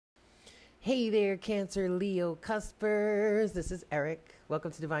Hey there, Cancer, Leo, Cuspers. This is Eric.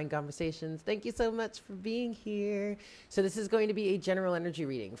 Welcome to Divine Conversations. Thank you so much for being here. So this is going to be a general energy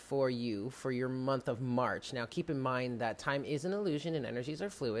reading for you for your month of March. Now, keep in mind that time is an illusion and energies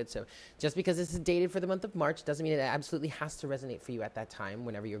are fluid. So just because this is dated for the month of March doesn't mean it absolutely has to resonate for you at that time.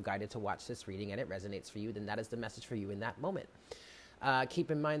 Whenever you're guided to watch this reading and it resonates for you, then that is the message for you in that moment.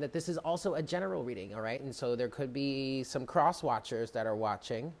 Keep in mind that this is also a general reading, all right? And so there could be some cross watchers that are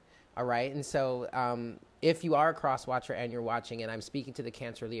watching. All right. And so if you are a cross watcher and you're watching and I'm speaking to the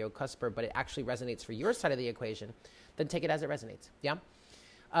Cancer, Leo, Cusper, but it actually resonates for your side of the equation, then take it as it resonates. Yeah.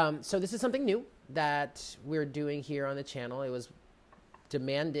 So this is something new that we're doing here on the channel. It was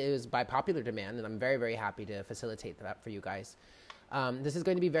by popular demand, and I'm very, very happy to facilitate that for you guys. This is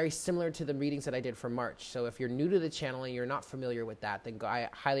going to be very similar to the readings that I did for March. So if you're new to the channel and you're not familiar with that, then I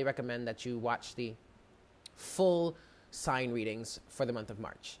highly recommend that you watch the full sign readings for the month of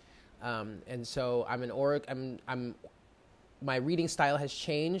March. And so my reading style has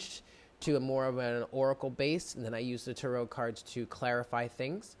changed to a more of an oracle base, and then I use the tarot cards to clarify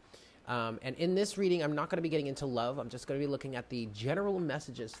things. And in this reading, I'm not going to be getting into love. I'm just going to be looking at the general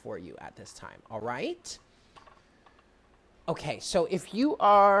messages for you at this time. All right. Okay. So if you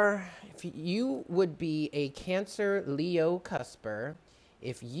would be a Cancer, Leo, Cusper,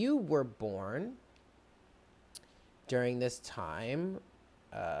 if you were born during this time,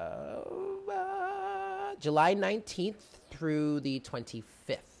 July 19th through the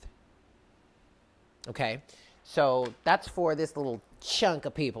 25th. Okay, so that's for this little chunk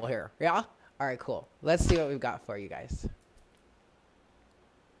of people here. Yeah? All right, cool. Let's see what we've got for you guys.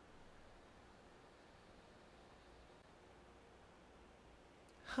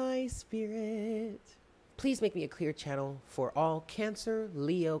 Hi, Spirit. Please make me a clear channel for all Cancer,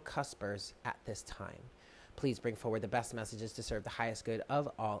 Leo, Cuspers at this time. Please bring forward the best messages to serve the highest good of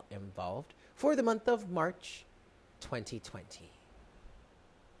all involved for the month of March 2020.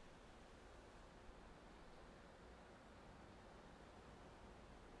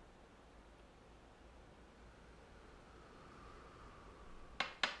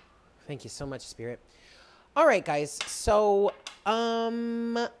 Thank you so much, Spirit. All right, guys. So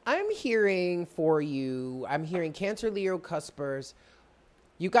I'm hearing for you, I'm hearing Cancer, Leo, Cuspers.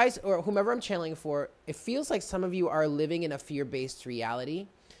 You guys, or whomever I'm channeling for, it feels like some of you are living in a fear-based reality,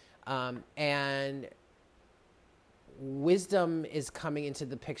 and wisdom is coming into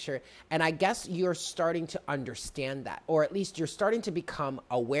the picture. And I guess you're starting to understand that, or at least you're starting to become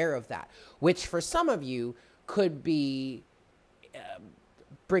aware of that, which for some of you could be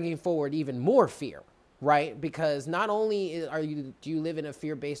bringing forward even more fear. Right? Because not only do you live in a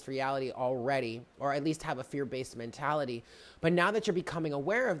fear-based reality already, or at least have a fear-based mentality, but now that you're becoming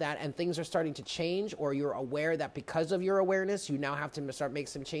aware of that and things are starting to change, or you're aware that because of your awareness, you now have to start making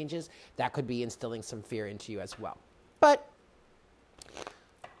some changes, that could be instilling some fear into you as well. But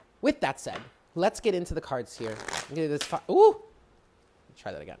with that said, let's get into the cards here. I'm gonna give this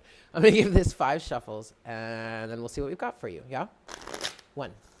try that again. I'm going to give this 5 shuffles, and then we'll see what we've got for you. Yeah?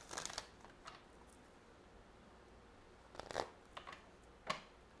 1.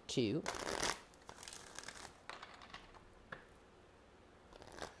 2.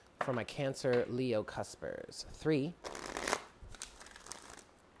 For my Cancer, Leo, Cuspers. 3.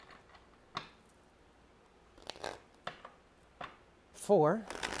 4.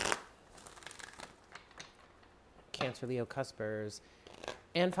 Cancer, Leo, Cuspers.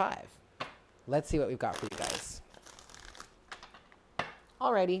 And 5. Let's see what we've got for you guys.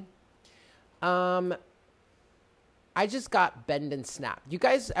 Alrighty. I just got Bend and Snap. You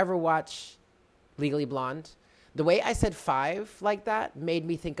guys ever watch Legally Blonde? The way I said 5 like that made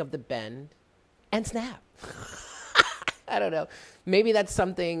me think of the Bend and Snap. I don't know. Maybe that's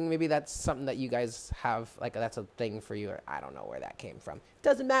something that you guys have, like that's a thing for you. Or I don't know where that came from.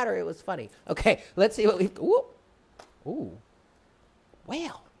 Doesn't matter. It was funny. Okay, let's see what we've... Ooh.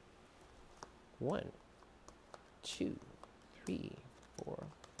 Well. 1, 2, 3, 4...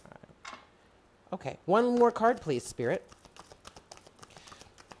 Okay, one more card, please, Spirit.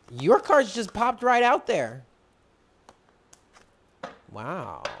 Your cards just popped right out there.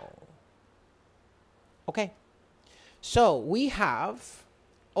 Wow. Okay. So we have,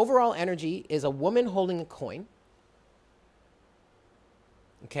 overall energy is a woman holding a coin.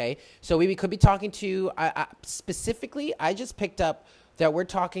 Okay. So we could be talking to, specifically, I just picked up that we're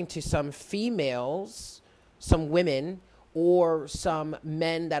talking to some females, some women, or some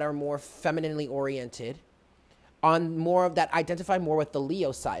men that are more femininely oriented, on more of that, identify more with the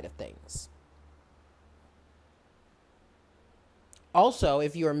Leo side of things. Also,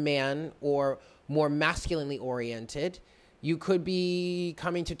 if you're a man or more masculinely oriented, You could be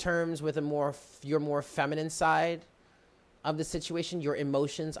coming to terms with your more feminine side of the situation, your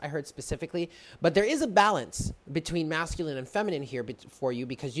emotions, I heard specifically. But there is a balance between masculine and feminine here for you,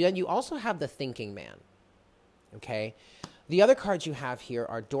 because then you also have the thinking man. Okay? The other cards you have here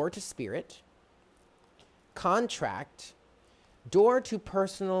are Door to Spirit, Contract, Door to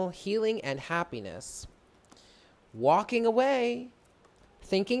Personal Healing and Happiness, Walking Away,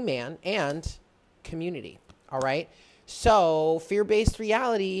 Thinking Man, and Community. All right? So, fear-based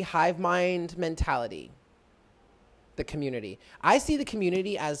reality, hive mind mentality. The community. I see the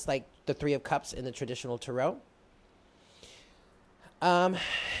community as like the Three of Cups in the traditional tarot. And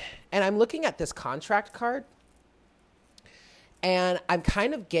I'm looking at this Contract card, and I'm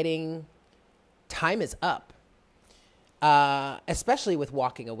kind of getting time is up, especially with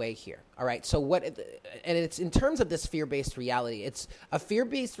walking away here. All right. So and it's in terms of this fear-based reality. It's a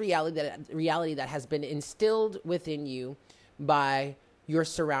fear-based reality that has been instilled within you by your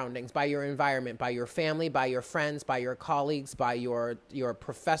surroundings, by your environment, by your family, by your friends, by your colleagues, by your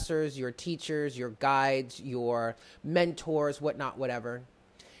professors, your teachers, your guides, your mentors, whatnot, whatever.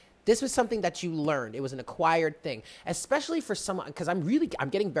 This was something that you learned. It was an acquired thing, especially for someone, because I'm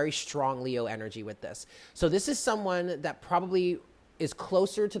getting very strong Leo energy with this. So this is someone that probably is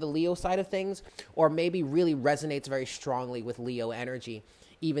closer to the Leo side of things, or maybe really resonates very strongly with Leo energy,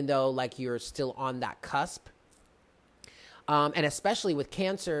 even though like you're still on that cusp. And especially with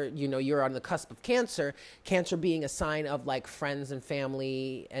Cancer, you know, you're on the cusp of Cancer being a sign of like friends and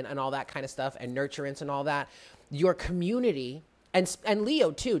family and all that kind of stuff, and nurturance and all that. Your community, and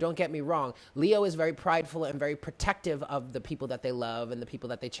Leo too, don't get me wrong. Leo is very prideful and very protective of the people that they love and the people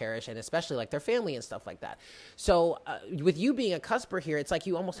that they cherish, and especially like their family and stuff like that. So with you being a cusper here, it's like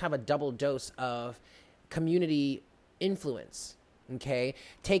you almost have a double dose of community influence. Okay,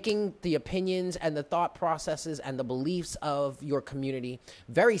 taking the opinions and the thought processes and the beliefs of your community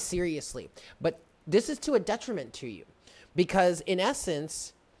very seriously. But this is to a detriment to you, because in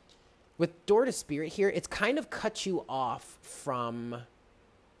essence, with Door to Spirit here, it's kind of cut you off from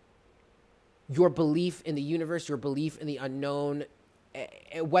your belief in the universe, your belief in the unknown,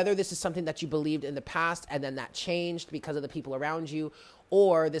 whether this is something that you believed in the past and then that changed because of the people around you,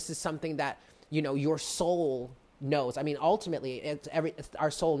 or this is something that, you know, your soul knows. I mean, ultimately, our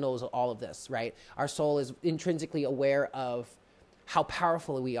soul knows all of this, right? Our soul is intrinsically aware of how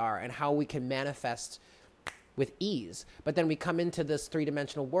powerful we are and how we can manifest with ease. But then we come into this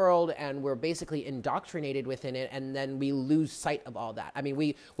three-dimensional world and we're basically indoctrinated within it, and then we lose sight of all that. I mean,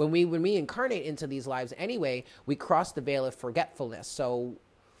 when we incarnate into these lives anyway, we cross the veil of forgetfulness, so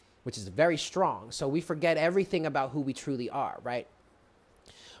which is very strong. So we forget everything about who we truly are, right?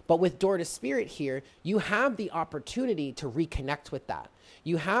 But with Door to Spirit here, you have the opportunity to reconnect with that.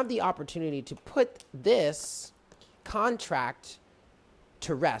 You have the opportunity to put this contract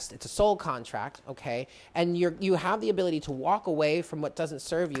to rest. It's a soul contract, okay? And you have the ability to walk away from what doesn't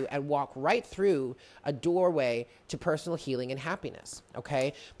serve you and walk right through a doorway to personal healing and happiness,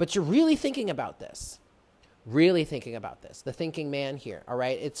 okay? But you're really thinking about this. Really thinking about this, the thinking man here, all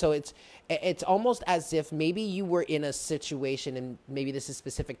right? It's almost as if maybe you were in a situation, and maybe this is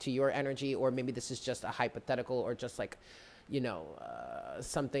specific to your energy, or maybe this is just a hypothetical, or just like, you know,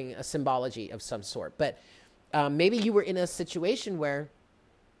 something, a symbology of some sort. But maybe you were in a situation where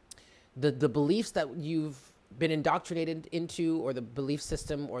the beliefs that you've been indoctrinated into, or the belief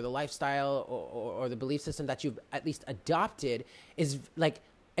system, or the lifestyle, or the belief system that you've at least adopted is like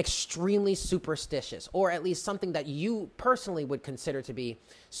extremely superstitious, or at least something that you personally would consider to be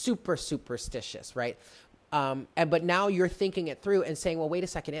super superstitious, right? But now you're thinking it through and saying, well, wait a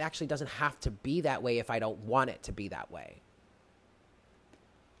second, it actually doesn't have to be that way if I don't want it to be that way.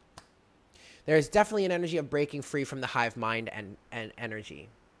 There is definitely an energy of breaking free from the hive mind and energy.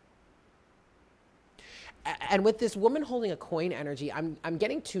 And with this woman holding a coin energy, I'm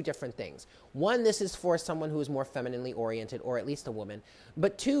getting two different things. One, this is for someone who is more femininely oriented, or at least a woman.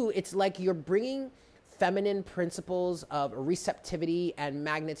 But two, it's like you're bringing feminine principles of receptivity and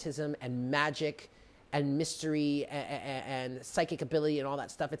magnetism and magic and mystery and psychic ability and all that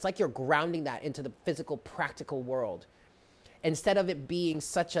stuff. It's like you're grounding that into the physical, practical world, instead of it being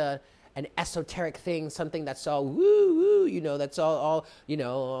such an esoteric thing, something that's all woo, you know, that's all, you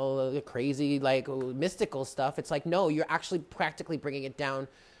know, all the crazy, like mystical stuff. It's like, no, you're actually practically bringing it down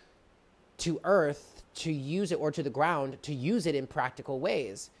to earth to use it, or to the ground to use it in practical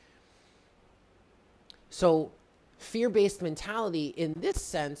ways. So fear-based mentality in this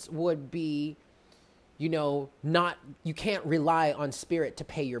sense would be, you know, you can't rely on spirit to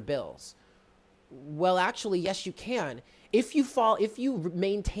pay your bills. Well, actually, yes, you can. If you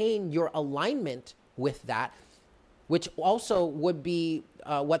maintain your alignment with that, which also would be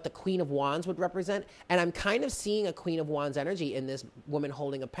what the Queen of Wands would represent. And I'm kind of seeing a Queen of Wands energy in this woman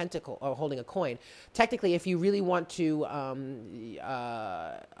holding a pentacle or holding a coin. Technically, if you really want to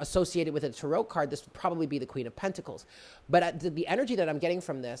associate it with a tarot card, this would probably be the Queen of Pentacles. But the energy that I'm getting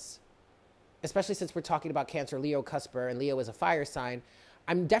from this, especially since we're talking about Cancer, Leo, Cusper, and Leo is a fire sign,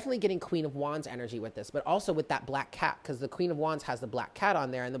 I'm definitely getting Queen of Wands energy with this, but also with that black cat, because the Queen of Wands has the black cat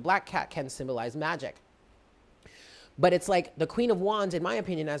on there, and the black cat can symbolize magic. But it's like the Queen of Wands, in my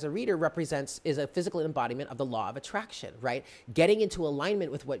opinion, as a reader, is a physical embodiment of the law of attraction, right? Getting into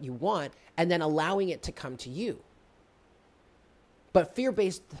alignment with what you want and then allowing it to come to you. But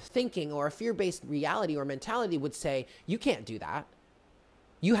fear-based thinking or a fear-based reality or mentality would say, you can't do that.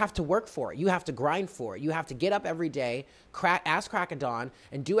 You have to work for it. You have to grind for it. You have to get up every day, ass crack of dawn,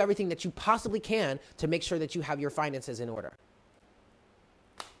 and do everything that you possibly can to make sure that you have your finances in order.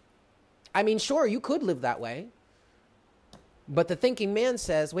 I mean, sure, you could live that way. But the thinking man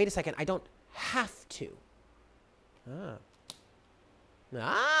says, wait a second, I don't have to.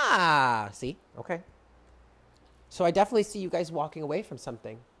 See? Okay. So I definitely see you guys walking away from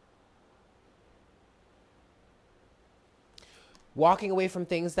something. Walking away from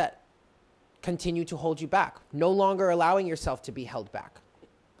things that continue to hold you back. No longer allowing yourself to be held back.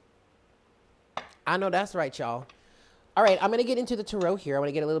 I know that's right, y'all. All right, I'm going to get into the tarot here. I want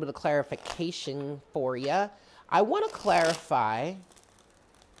to get a little bit of clarification for you. I want to clarify.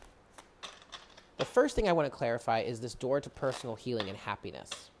 The first thing I want to clarify is this door to personal healing and happiness.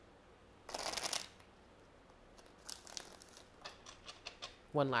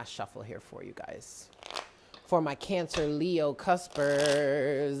 One last shuffle here for you guys. For my Cancer, Leo,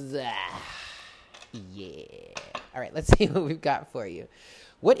 Cuspers. Yeah. All right, let's see what we've got for you.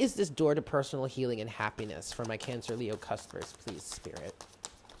 What is this door to personal healing and happiness for my Cancer, Leo, Cuspers, please, Spirit?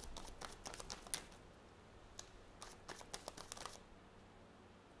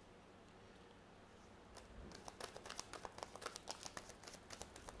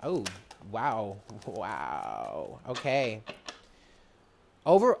 Oh, wow. Wow. Okay.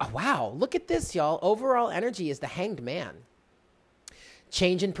 Wow, look at this, y'all. Overall energy is the Hanged Man.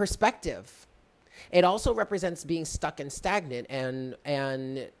 Change in perspective. It also represents being stuck and stagnant.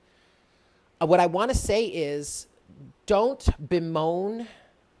 And what I want to say is, don't bemoan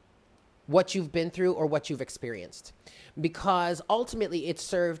what you've been through or what you've experienced, because ultimately it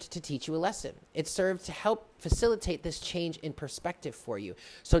served to teach you a lesson. It served to help facilitate this change in perspective for you.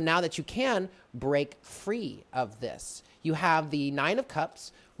 So now that you can break free of this, you have the Nine of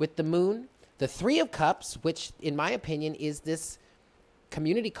Cups with the Moon, the Three of Cups, which in my opinion is this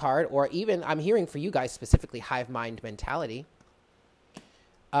community card, or even I'm hearing for you guys specifically hive mind mentality.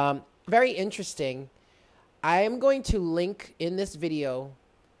 Very interesting. I am going to link in this video.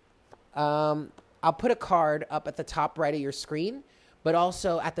 I'll put a card up at the top right of your screen, but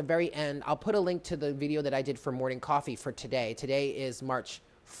also at the very end, I'll put a link to the video that I did for morning coffee for today. Today is March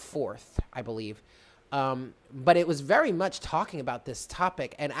 4th, I believe. But it was very much talking about this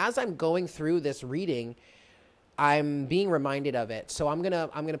topic. And as I'm going through this reading, I'm being reminded of it. So I'm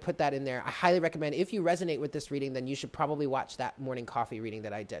gonna put that in there. I highly recommend, if you resonate with this reading, then you should probably watch that morning coffee reading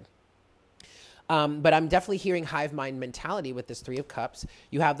that I did. But I'm definitely hearing hive mind mentality with this Three of Cups.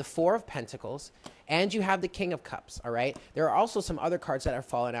 You have the Four of Pentacles, and you have the King of Cups, all right? There are also some other cards that are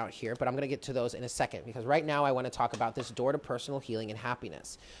falling out here, but I'm going to get to those in a second, because right now I want to talk about this door to personal healing and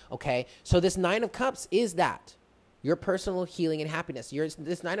happiness, okay? So this Nine of Cups is that. Your personal healing and happiness.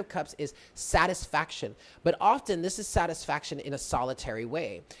 This Nine of Cups is satisfaction. But often this is satisfaction in a solitary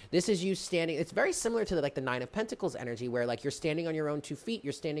way. This is you standing. It's very similar to the Nine of Pentacles energy, where like you're standing on your own 2 feet.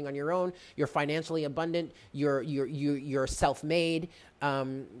 You're standing on your own. You're financially abundant. You're self-made.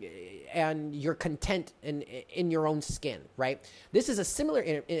 And you're content in your own skin, right? This is a similar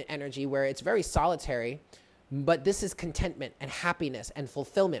energy where it's very solitary. But this is contentment and happiness and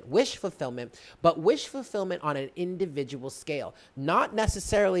fulfillment, wish fulfillment, but wish fulfillment on an individual scale. Not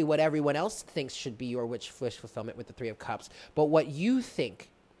necessarily what everyone else thinks should be your wish fulfillment with the Three of Cups, but what you think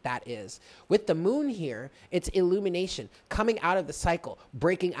that is. With the Moon here, it's illumination, coming out of the cycle,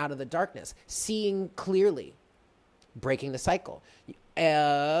 breaking out of the darkness, seeing clearly, breaking the cycle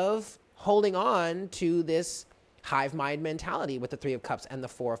of holding on to this hive mind mentality with the Three of Cups and the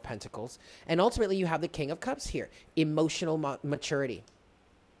Four of Pentacles. And ultimately you have the King of Cups here, emotional maturity.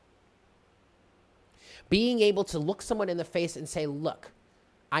 Being able to look someone in the face and say, look,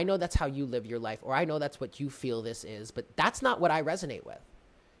 I know that's how you live your life, or I know that's what you feel this is, but that's not what I resonate with.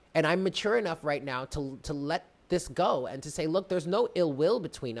 And I'm mature enough right now to let this go and to say, look, there's no ill will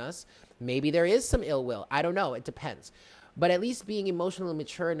between us. Maybe there is some ill will. I don't know. It depends. but at least being emotionally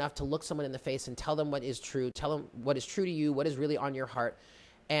mature enough to look someone in the face and tell them what is true, tell them what is true to you, what is really on your heart,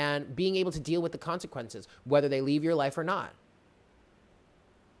 and being able to deal with the consequences, whether they leave your life or not.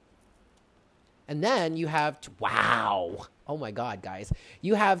 And then you have, wow, oh my God, guys.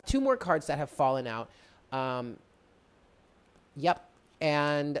 You have 2 more cards that have fallen out. Yep.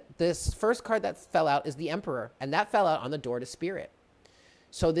 And this first card that fell out is the Emperor, and that fell out on the door to Spirit.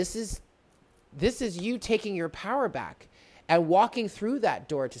 So this is you taking your power back and walking through that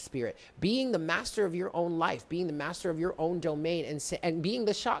door to Spirit, being the master of your own life, being the master of your own domain, and being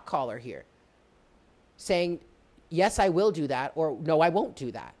the shot caller here, saying, yes, I will do that, or no, I won't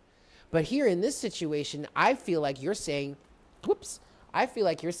do that. But here in this situation, I feel like you're saying, I feel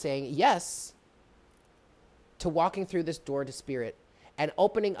like you're saying yes to walking through this door to Spirit and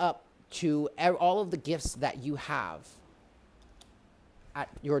opening up to all of the gifts that you have at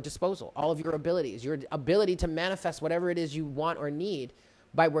your disposal, all of your abilities, your ability to manifest whatever it is you want or need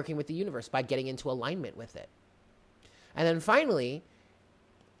by working with the universe, by getting into alignment with it. And then finally,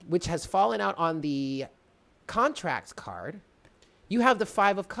 which has fallen out on the contracts card, you have the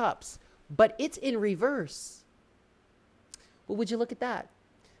 5 of Cups, but it's in reverse. Well, would you look at that?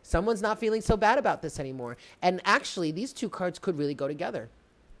 Someone's not feeling so bad about this anymore. And actually, these 2 cards could really go together.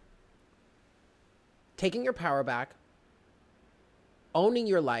 Taking your power back, owning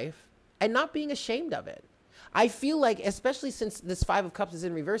your life, and not being ashamed of it. I feel like, especially since this 5 of Cups is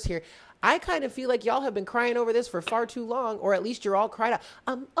in reverse here, I kind of feel like y'all have been crying over this for far too long, or at least you're all cried out.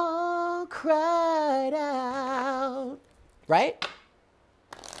 I'm all cried out. Right?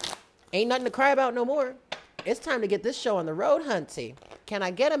 Ain't nothing to cry about no more. It's time to get this show on the road, hunty. Can I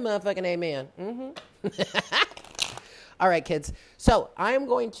get a motherfucking amen? All right, kids. So I am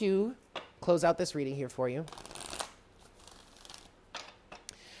going to close out this reading here for you.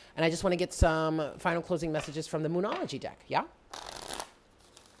 And I just want to get some final closing messages from the Moonology deck. Yeah?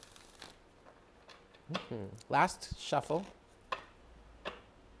 Last shuffle.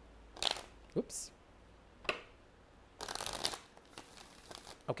 Oops.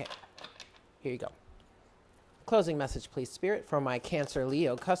 Okay. Here you go. Closing message, please, Spirit, for my Cancer,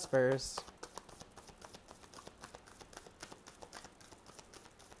 Leo, Cuspers.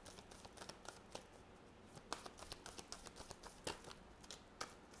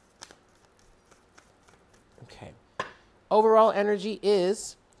 Okay. Overall energy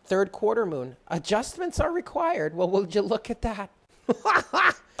is 3rd quarter moon. Adjustments are required. Well, would you look at that?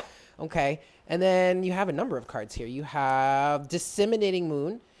 Okay. And then you have a number of cards here. You have disseminating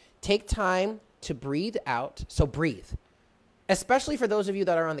moon. Take time to breathe out. So breathe. Especially for those of you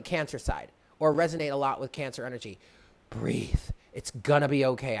that are on the Cancer side or resonate a lot with Cancer energy. Breathe. It's gonna be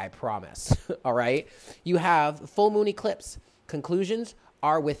okay, I promise. All right? You have full moon eclipse. Conclusions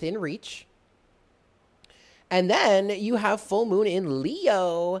are within reach. And then you have full moon in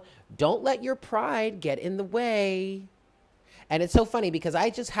Leo. Don't let your pride get in the way. And it's so funny because I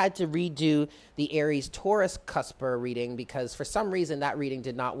just had to redo the Aries Taurus Cusper reading because for some reason that reading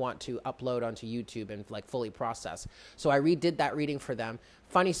did not want to upload onto YouTube and like fully process. So I redid that reading for them.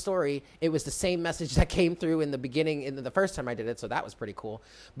 Funny story, it was the same message that came through in the beginning, in the first time I did it, so that was pretty cool.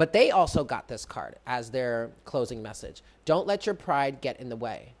 But they also got this card as their closing message. Don't let your pride get in the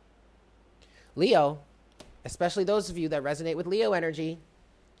way. Leo, especially those of you that resonate with Leo energy,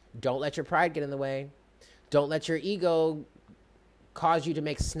 don't let your pride get in the way. Don't let your ego cause you to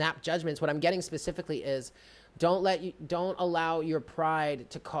make snap judgments. What I'm getting specifically is don't allow your pride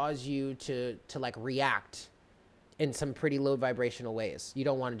to cause you to like react in some pretty low vibrational ways. You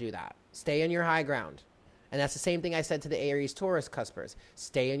don't want to do that. Stay in your high ground. And that's the same thing I said to the Aries Taurus Cuspers.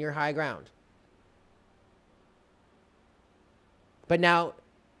 Stay in your high ground. But now,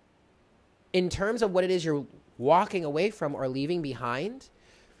 in terms of what it is you're walking away from or leaving behind,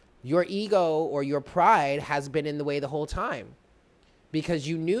 your ego or your pride has been in the way the whole time. Because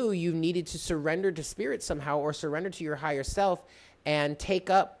you knew you needed to surrender to spirit somehow or surrender to your higher self and take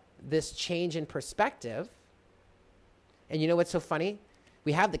up this change in perspective. And you know what's so funny?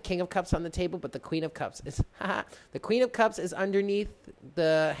 We have the King of Cups on the table, but the Queen of Cups is the Queen of Cups is underneath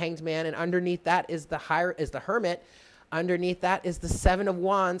the Hanged Man, and underneath that is the Hermit. Underneath that is the 7 of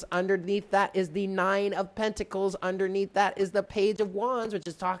Wands. Underneath that is the 9 of Pentacles. Underneath that is the Page of Wands, which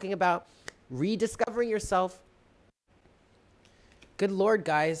is talking about rediscovering yourself. Good Lord,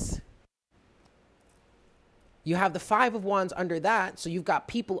 guys. You have the 5 of Wands under that, so you've got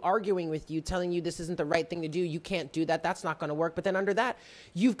people arguing with you, telling you this isn't the right thing to do, you can't do that, that's not going to work. But then under that,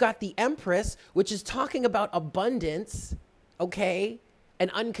 you've got the Empress, which is talking about abundance, okay,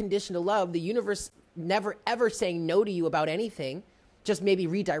 and unconditional love, the universe never ever saying no to you about anything, just maybe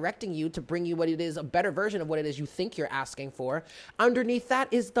redirecting you to bring you what it is, a better version of what it is you think you're asking for. Underneath that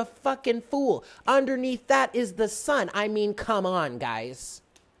is the fucking Fool. Underneath that is the Sun. I mean, come on, guys.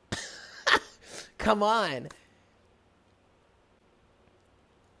 Come on.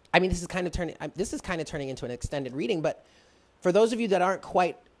 I mean, this is kind of turning into an extended reading, but for those of you that aren't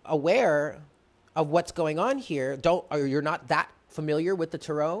quite aware of what's going on here, or you're not that familiar with the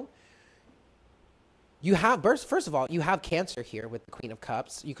tarot, you have, first of all, you have Cancer here with the Queen of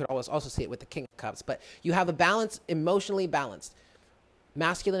Cups. You could always also see it with the King of Cups, but you have a balance, emotionally balanced,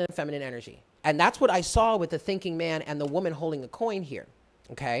 masculine and feminine energy. And that's what I saw with the thinking man and the woman holding a coin here,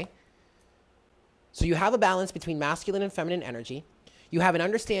 okay? So you have a balance between masculine and feminine energy. You have an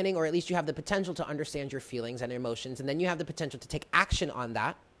understanding, or at least you have the potential to understand your feelings and emotions, and then you have the potential to take action on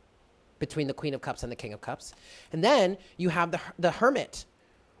that between the Queen of Cups and the King of Cups. And then you have the Hermit,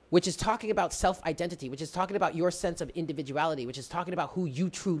 which is talking about self-identity, which is talking about your sense of individuality, which is talking about who you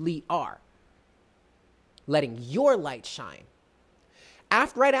truly are, letting your light shine.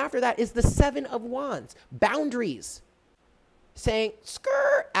 Right after that is the Seven of Wands, boundaries, saying,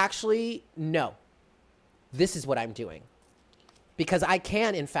 skirt, actually, no, this is what I'm doing. Because I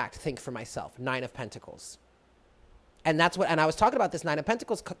can, in fact, think for myself. Nine of Pentacles. And I was talking about this Nine of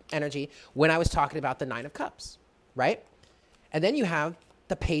Pentacles energy when I was talking about the Nine of Cups, right? And then you have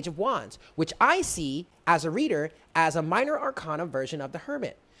the Page of Wands, which I see as a reader as a minor arcana version of the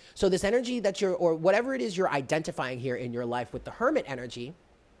Hermit. So this energy that or whatever it is you're identifying here in your life with the Hermit energy,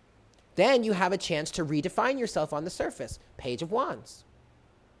 then you have a chance to redefine yourself on the surface. Page of Wands.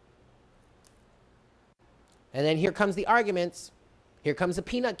 And then here comes the arguments. Here comes the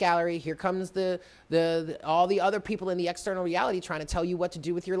peanut gallery. Here comes all the other people in the external reality trying to tell you what to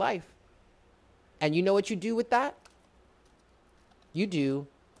do with your life. And you know what you do with that? You do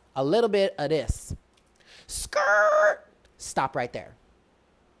a little bit of this. Skirt. Stop right there.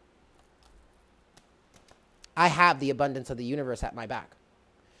 I have the abundance of the universe at my back.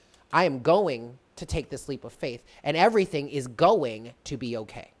 I am going to take this leap of faith, and everything is going to be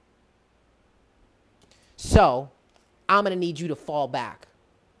okay. So I'm going to need you to fall back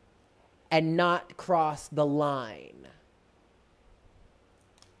and not cross the line.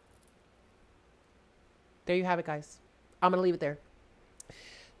 There you have it, guys. I'm going to leave it there.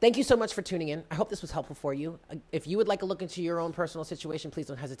 Thank you so much for tuning in. I hope this was helpful for you. If you would like a look into your own personal situation, please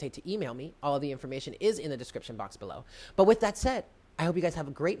don't hesitate to email me. All of the information is in the description box below. But with that said, I hope you guys have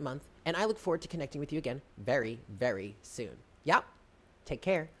a great month, and I look forward to connecting with you again very, very soon. Yep. Take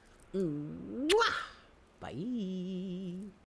care. Mwah. Bye.